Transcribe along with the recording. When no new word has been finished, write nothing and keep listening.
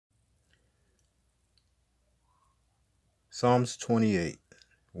Psalms 28,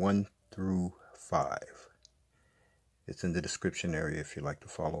 1 through 5. It's in the description area if you'd like to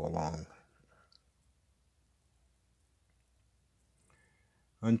follow along.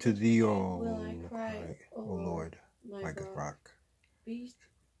 Unto thee, O cry, O Lord, my rock. Be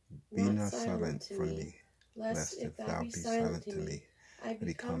not silent from me, lest if thou be silent to me, I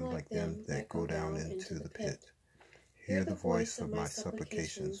become like them that go down into the pit. Hear the voice of my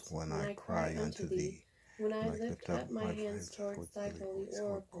supplications when I cry unto thee, when I lift up my hands towards thy holy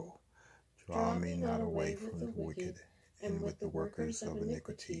oracle. Draw me not away from the wicked, and with the workers of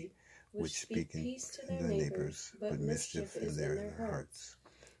iniquity, which speak peace to their neighbours, but mischief is in their hearts.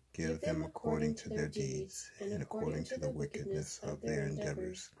 Give them according to their deeds, and according to the wickedness of their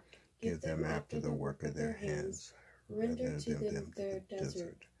endeavours. Give them after the work of their hands. Render to them their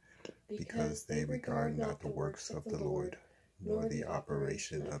desert, because they regard not the works of the Lord, nor the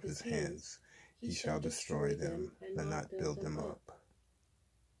operation of his hands. He shall destroy them, but not build them up.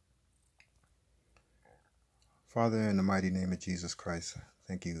 Father, in the mighty name of Jesus Christ,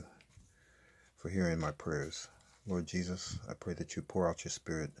 thank you for hearing my prayers. Lord Jesus, I pray that you pour out your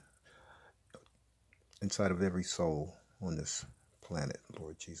Spirit inside of every soul on this planet,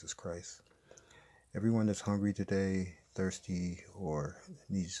 Lord Jesus Christ. Everyone that's hungry today, thirsty, or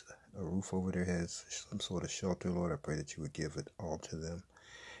needs a roof over their heads, some sort of shelter, Lord, I pray that you would give it all to them,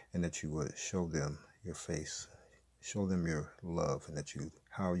 and that you would show them your face, show them your love, and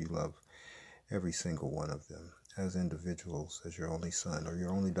how you love every single one of them as individuals, as your only son or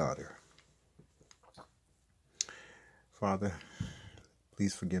your only daughter. Father,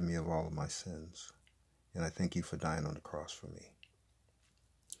 please forgive me of all of my sins, and I thank you for dying on the cross for me.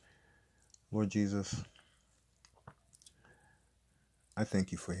 Lord Jesus, I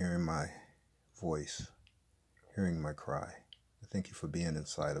thank you for hearing my voice, hearing my cry. I thank you for being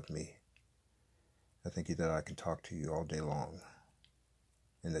inside of me. I thank you that I can talk to you all day long,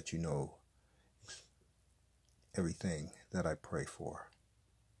 and that you know everything that I pray for,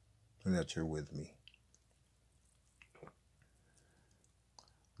 and that you're with me.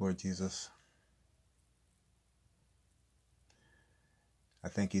 Lord Jesus, I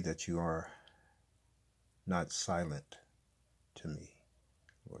thank you that you are not silent to me,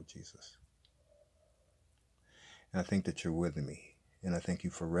 Lord Jesus. And I think that you're with me, and I thank you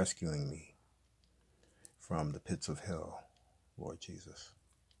for rescuing me from the pits of hell, Lord Jesus.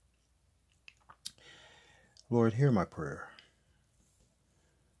 Lord, hear my prayer.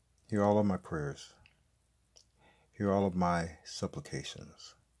 Hear all of my prayers. Hear all of my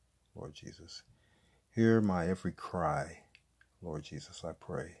supplications, Lord Jesus. Hear my every cry, Lord Jesus, I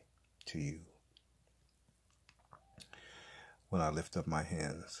pray to you. When I lift up my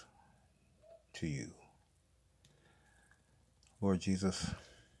hands to you, Lord Jesus,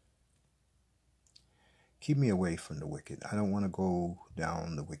 keep me away from the wicked. I don't want to go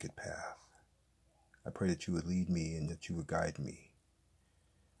down the wicked path. I pray that you would lead me and that you would guide me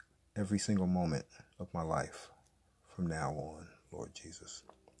every single moment of my life from now on, Lord Jesus.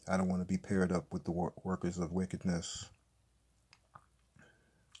 I don't want to be paired up with the workers of wickedness.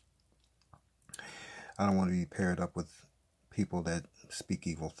 I don't want to be paired up with people that speak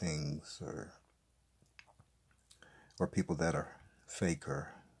evil things, or people that are fake,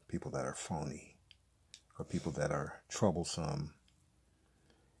 or people that are phony, or people that are troublesome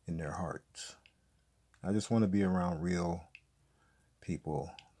in their hearts. I just want to be around real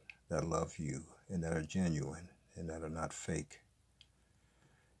people that love you and that are genuine and that are not fake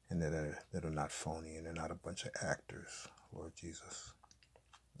and that are not phony and they're not a bunch of actors, Lord Jesus.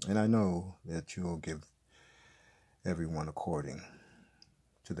 And I know that you will give everyone according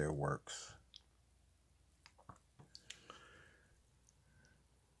to their works.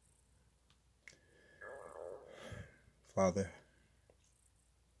 Father,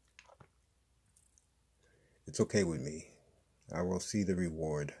 it's okay with me. I will see the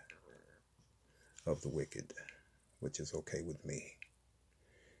reward of the wicked, which is okay with me.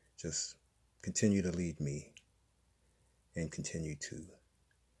 Just continue to lead me and continue to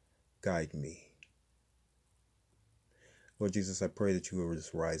guide me. Lord Jesus, I pray that you will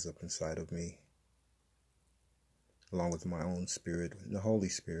just rise up inside of me, along with my own spirit, the Holy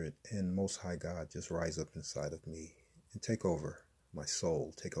Spirit, and Most High God, just rise up inside of me and take over my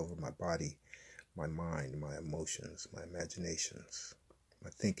soul, take over my body, my mind, my emotions, my imaginations, my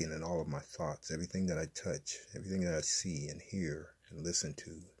thinking and all of my thoughts, everything that I touch, everything that I see and hear and listen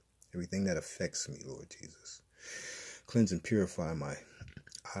to, everything that affects me, Lord Jesus. Cleanse and purify my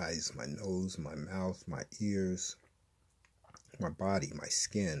eyes, my nose, my mouth, my ears, my body, my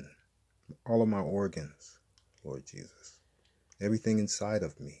skin, all of my organs, Lord Jesus. Everything inside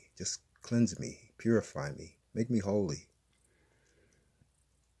of me, just cleanse me, purify me, make me holy,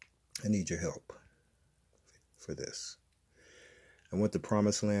 I need your help for this. I want the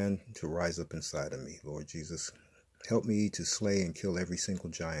promised land to rise up inside of me, Lord Jesus. Help me to slay and kill every single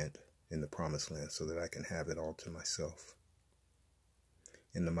giant in the promised land so that I can have it all to myself.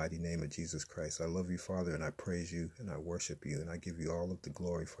 In the mighty name of Jesus Christ, I love you, Father, and I praise you, and I worship you, and I give you all of the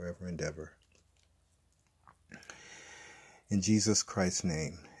glory forever and ever. In Jesus Christ's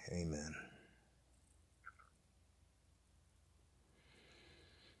name, amen.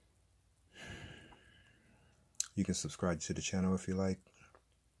 You can subscribe to the channel if you like,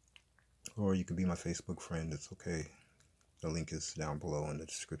 or you can be my Facebook friend. It's okay. The link is down below in the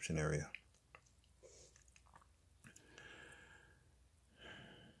description area.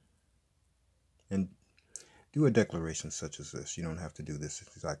 And do a declaration such as this. You don't have to do this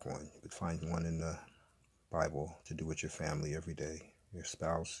exact one, but find one in the Bible to do with your family every day. Your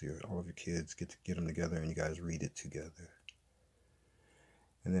spouse, all of your kids, get them together and you guys read it together.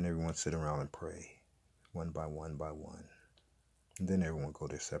 And then everyone sit around and pray, one by one by one. And then everyone go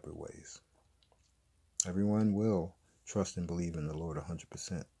their separate ways. Everyone will trust and believe in the Lord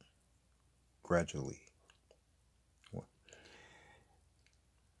 100%, gradually,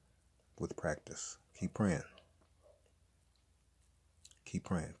 with practice. Keep praying. Keep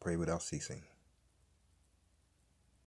praying. Pray without ceasing.